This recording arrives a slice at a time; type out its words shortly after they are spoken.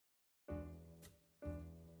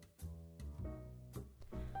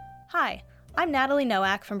Hi, I'm Natalie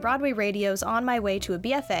Nowak from Broadway Radio's On My Way to a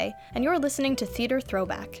BFA, and you're listening to Theater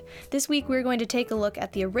Throwback. This week we're going to take a look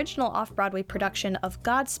at the original Off-Broadway production of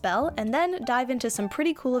Godspell, and then dive into some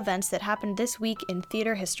pretty cool events that happened this week in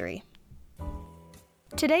theater history.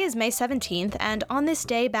 Today is May 17th, and on this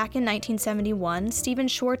day back in 1971, Stephen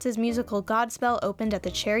Schwartz's musical Godspell opened at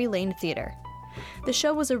the Cherry Lane Theater. The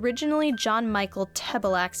show was originally John Michael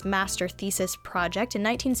Tebelak's master thesis project in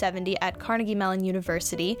 1970 at Carnegie Mellon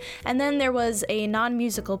University, and then there was a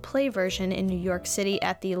non-musical play version in New York City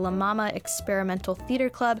at the La Mama Experimental Theater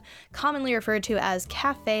Club, commonly referred to as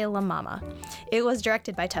Café La Mama. It was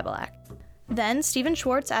directed by Tebelak. Then, Stephen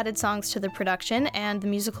Schwartz added songs to the production, and the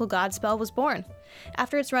musical Godspell was born.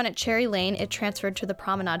 After its run at Cherry Lane, it transferred to the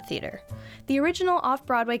Promenade Theater. The original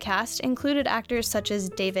Off-Broadway cast included actors such as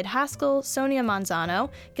David Haskell, Sonia Manzano,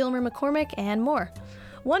 Gilmer McCormick, and more.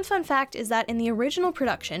 One fun fact is that in the original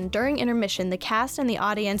production, during intermission, the cast and the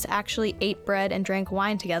audience actually ate bread and drank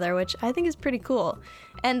wine together, which I think is pretty cool.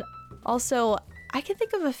 And also, I can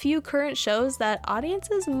think of a few current shows that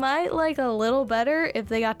audiences might like a little better if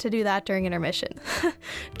they got to do that during intermission.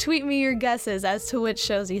 Tweet me your guesses as to which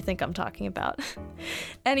shows you think I'm talking about.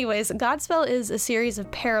 Anyways, Godspell is a series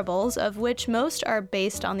of parables, of which most are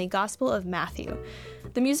based on the Gospel of Matthew.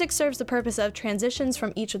 The music serves the purpose of transitions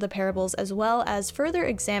from each of the parables, as well as further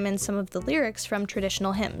examines some of the lyrics from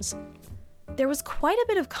traditional hymns. There was quite a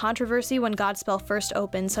bit of controversy when Godspell first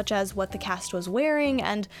opened, such as what the cast was wearing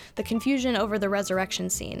and the confusion over the resurrection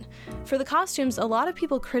scene. For the costumes, a lot of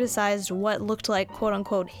people criticized what looked like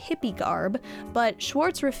quote-unquote hippie garb, but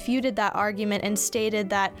Schwartz refuted that argument and stated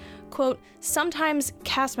that, quote, sometimes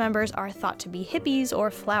cast members are thought to be hippies or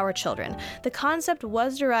flower children. The concept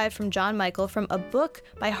was derived from John Michael from a book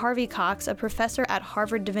by Harvey Cox, a professor at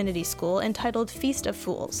Harvard Divinity School, entitled Feast of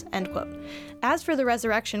Fools, end quote. As for the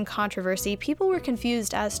resurrection controversy, people were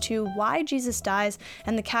confused as to why Jesus dies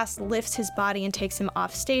and the cast lifts his body and takes him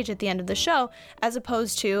off stage at the end of the show, as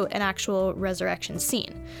opposed to an actual resurrection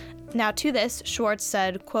scene. Now, to this, Schwartz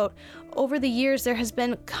said, quote, over the years, there has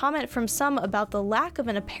been comment from some about the lack of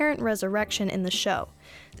an apparent resurrection in the show.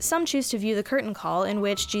 Some choose to view the curtain call in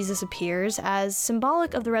which Jesus appears as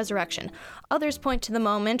symbolic of the resurrection. Others point to the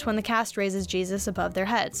moment when the cast raises Jesus above their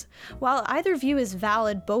heads. While either view is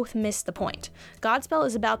valid, both miss the point. Godspell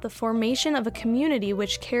is about the formation of a community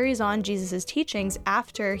which carries on Jesus' teachings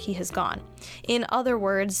after he has gone. In other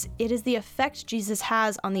words, it is the effect Jesus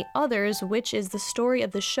has on the others which is the story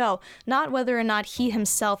of the show, not whether or not he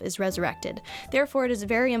himself is resurrected. Therefore, it is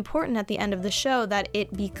very important at the end of the show that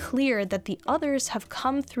it be clear that the others have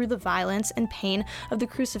come through the violence and pain of the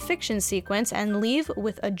crucifixion sequence and leave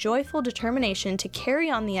with a joyful determination to carry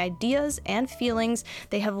on the ideas and feelings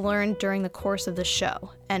they have learned during the course of the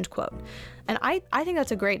show, end quote. And I think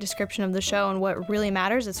that's a great description of the show and what really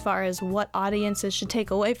matters as far as what audiences should take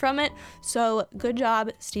away from it. So good job,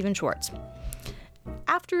 Stephen Schwartz.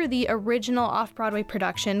 After the original Off-Broadway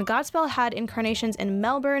production, Godspell had incarnations in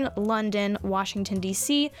Melbourne, London, Washington,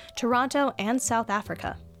 D.C., Toronto, and South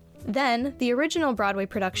Africa. Then, the original Broadway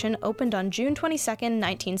production opened on June 22,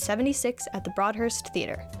 1976 at the Broadhurst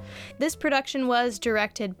Theater. This production was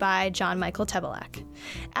directed by John Michael Tebelak.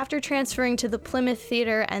 After transferring to the Plymouth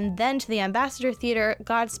Theater and then to the Ambassador Theater,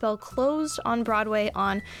 Godspell closed on Broadway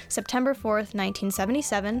on September 4,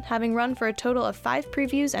 1977, having run for a total of 5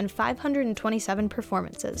 previews and 527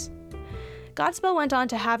 performances. Godspell went on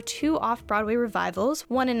to have 2 off-Broadway revivals,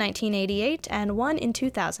 one in 1988 and one in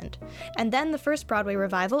 2000. And then the first Broadway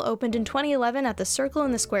revival opened in 2011 at the Circle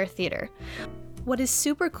in the Square Theater. What is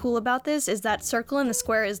super cool about this is that Circle in the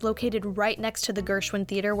Square is located right next to the Gershwin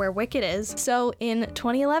Theater where Wicked is. So in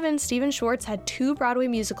 2011, Stephen Schwartz had 2 Broadway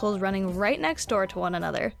musicals running right next door to one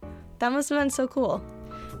another. That must have been so cool.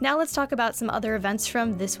 Now let's talk about some other events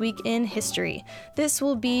from this week in history. This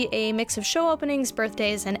will be a mix of show openings,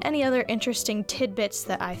 birthdays, and any other interesting tidbits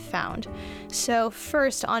that I found. So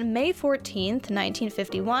first, on May 14th,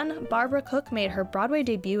 1951, Barbara Cook made her Broadway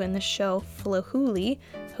debut in the show Flahooley,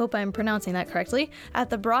 hope I'm pronouncing that correctly, at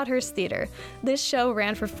the Broadhurst Theater. This show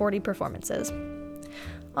ran for 40 performances.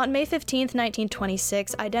 On May 15,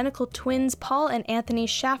 1926, identical twins Paul and Anthony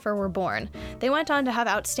Schaffer were born. They went on to have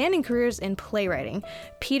outstanding careers in playwriting.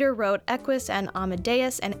 Peter wrote Equus and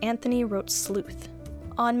Amadeus, and Anthony wrote Sleuth.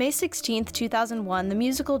 On May 16, 2001, the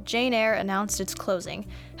musical Jane Eyre announced its closing.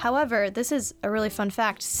 However, this is a really fun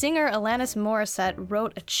fact, singer Alanis Morissette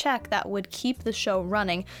wrote a check that would keep the show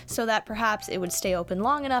running so that perhaps it would stay open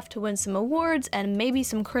long enough to win some awards and maybe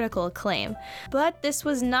some critical acclaim. But this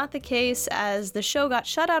was not the case, as the show got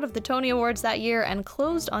shut out of the Tony Awards that year and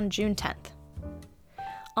closed on June 10th.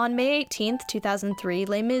 On May 18th, 2003,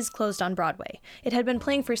 Les Mis closed on Broadway. It had been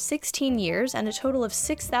playing for 16 years and a total of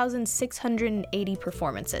 6,680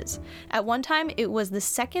 performances. At one time, it was the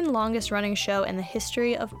second longest running show in the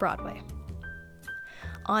history of Broadway.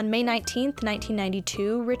 On May 19th,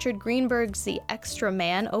 1992, Richard Greenberg's The Extra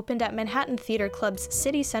Man opened at Manhattan Theatre Club's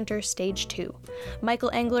City Center Stage 2.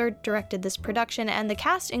 Michael Engler directed this production, and the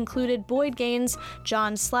cast included Boyd Gaines,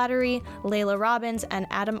 John Slattery, Layla Robbins, and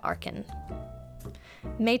Adam Arkin.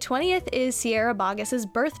 May 20th is Sierra Boggess's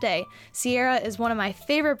birthday. Sierra is one of my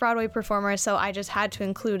favorite Broadway performers, so I just had to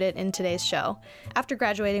include it in today's show. After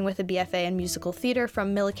graduating with a BFA in musical theater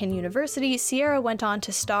from Millikan University, Sierra went on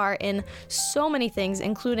to star in so many things,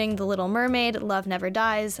 including The Little Mermaid, Love Never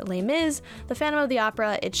Dies, Les Mis, The Phantom of the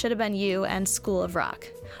Opera, It Should Have Been You, and School of Rock.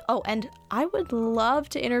 Oh, and I would love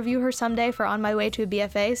to interview her someday for On My Way to a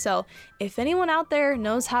BFA, so if anyone out there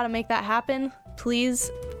knows how to make that happen,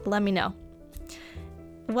 please let me know.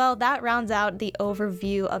 Well, that rounds out the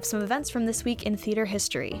overview of some events from this week in theater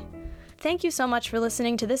history. Thank you so much for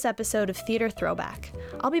listening to this episode of Theater Throwback.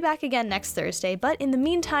 I'll be back again next Thursday, but in the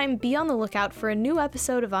meantime, be on the lookout for a new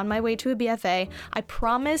episode of On My Way to a BFA. I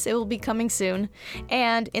promise it will be coming soon.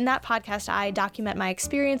 And in that podcast, I document my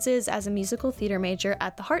experiences as a musical theater major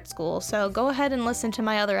at the Hart School. So go ahead and listen to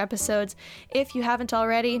my other episodes. If you haven't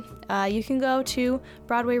already, you can go to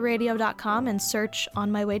BroadwayRadio.com and search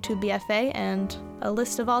On My Way to a BFA, and a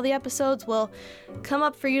list of all the episodes will come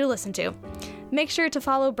up for you to listen to. Make sure to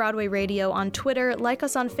follow Broadway Radio on Twitter, like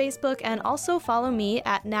us on Facebook, and also follow me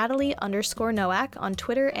at Natalie_Nowak on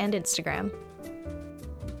Twitter and Instagram.